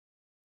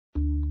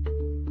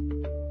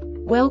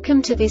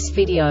Welcome to this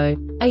video.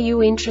 Are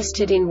you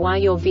interested in why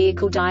your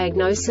vehicle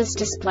diagnosis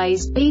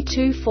displays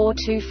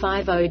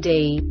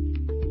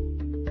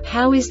B2425-0D?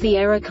 How is the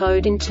error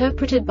code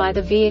interpreted by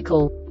the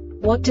vehicle?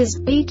 What does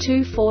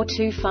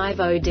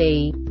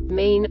B2425-0D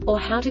mean, or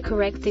how to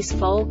correct this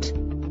fault?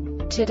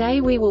 Today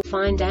we will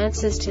find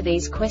answers to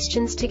these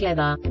questions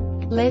together.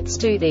 Let's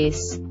do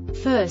this.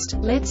 First,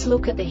 let's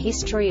look at the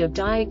history of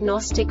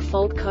diagnostic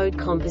fault code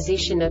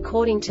composition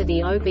according to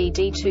the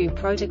OBD2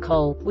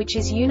 protocol, which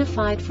is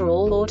unified for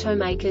all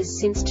automakers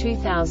since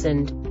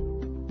 2000.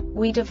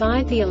 We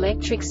divide the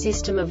electric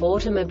system of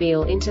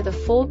automobile into the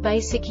four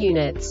basic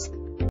units: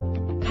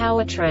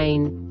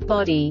 powertrain,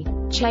 body,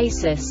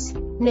 chassis,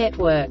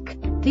 network.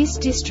 This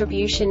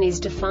distribution is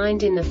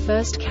defined in the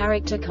first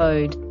character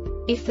code.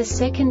 If the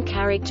second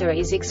character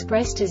is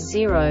expressed as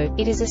 0,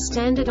 it is a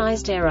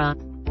standardized error.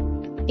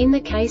 In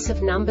the case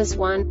of numbers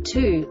 1,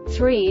 2,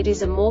 3, it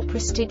is a more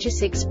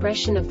prestigious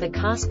expression of the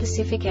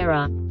car-specific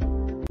error.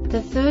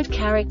 The third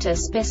character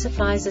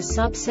specifies a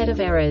subset of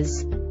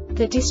errors.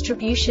 The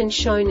distribution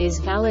shown is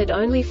valid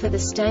only for the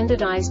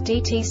standardized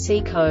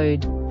DTC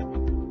code.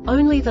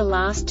 Only the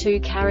last two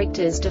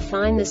characters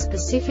define the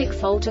specific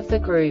fault of the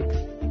group.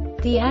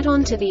 The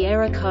add-on to the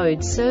error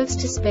code serves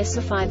to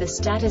specify the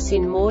status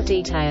in more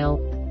detail.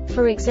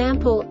 For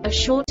example, a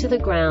short to the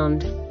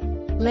ground.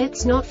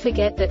 Let's not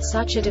forget that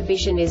such a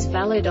division is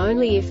valid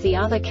only if the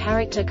other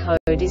character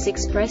code is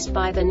expressed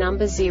by the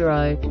number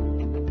 0.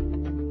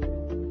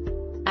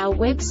 Our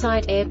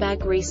website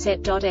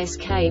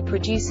airbagreset.sk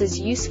produces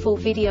useful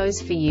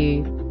videos for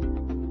you.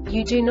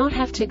 You do not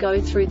have to go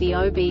through the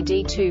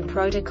OBD2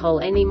 protocol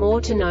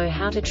anymore to know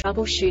how to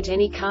troubleshoot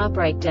any car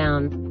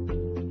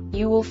breakdown.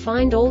 You will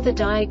find all the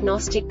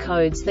diagnostic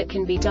codes that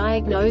can be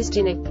diagnosed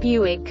in a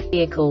Buick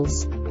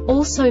vehicles.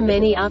 Also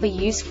many other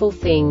useful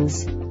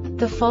things.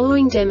 The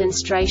following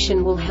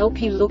demonstration will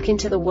help you look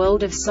into the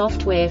world of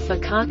software for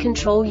car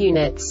control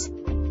units.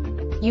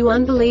 You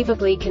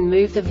unbelievably can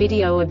move the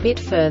video a bit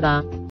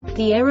further.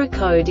 The error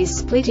code is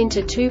split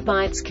into 2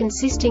 bytes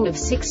consisting of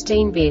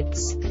 16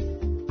 bits.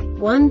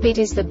 1 bit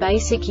is the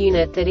basic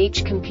unit that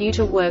each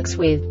computer works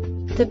with.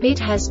 The bit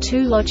has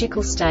 2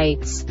 logical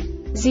states: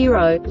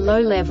 0,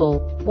 low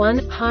level,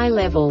 1, high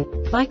level.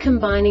 By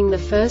combining the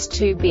first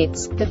 2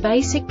 bits, the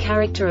basic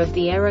character of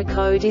the error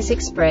code is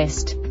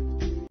expressed.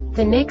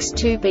 The next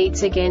 2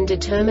 beats again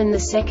determine the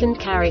second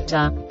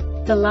character.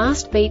 The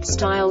last beat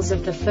styles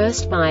of the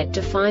first byte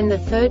define the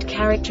third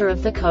character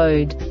of the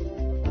code.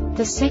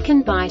 The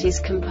second byte is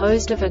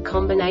composed of a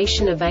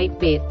combination of 8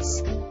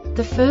 bits.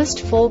 The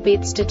first 4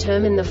 bits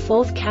determine the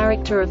fourth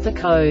character of the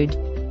code.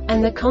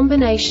 And the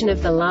combination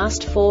of the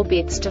last 4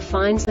 bits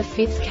defines the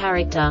fifth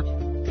character.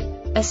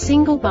 A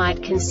single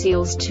byte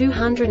conceals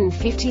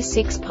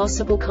 256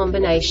 possible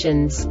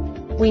combinations.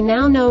 We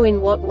now know in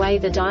what way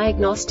the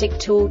diagnostic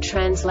tool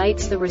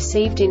translates the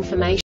received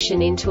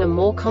information into a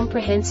more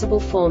comprehensible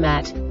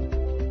format.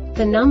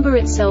 The number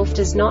itself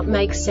does not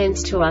make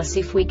sense to us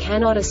if we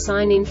cannot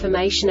assign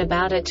information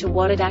about it to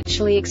what it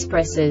actually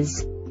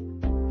expresses.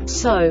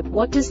 So,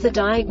 what does the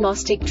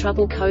Diagnostic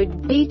Trouble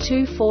Code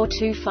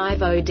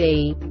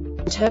B2425-0D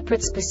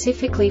interpret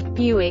specifically for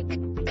Buick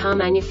car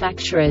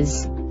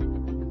manufacturers?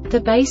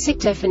 The basic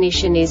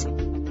definition is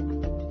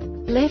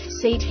left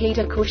seat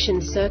heater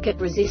cushion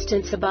circuit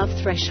resistance above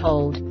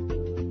threshold.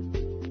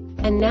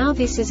 And now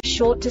this is a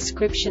short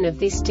description of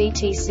this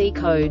DTC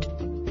code.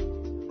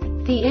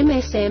 The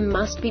MSM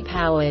must be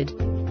powered.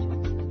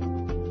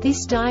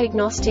 This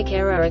diagnostic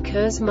error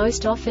occurs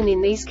most often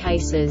in these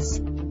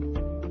cases: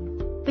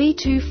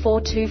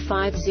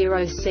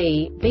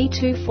 B24250C,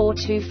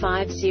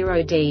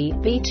 B24250D,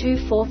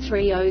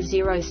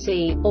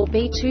 B24300C, or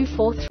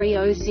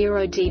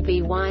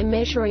B24300D. By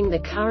measuring the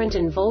current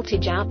and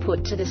voltage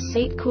output to the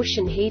seat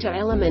cushion heater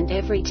element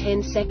every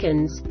 10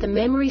 seconds, the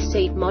memory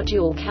seat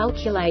module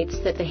calculates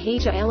that the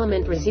heater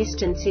element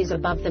resistance is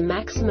above the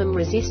maximum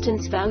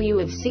resistance value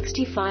of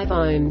 65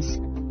 ohms.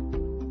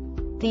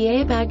 The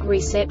Airbag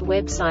Reset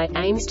website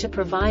aims to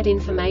provide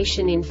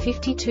information in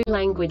 52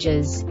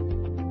 languages.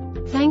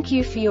 Thank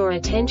you for your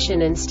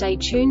attention and stay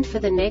tuned for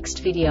the next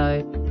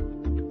video.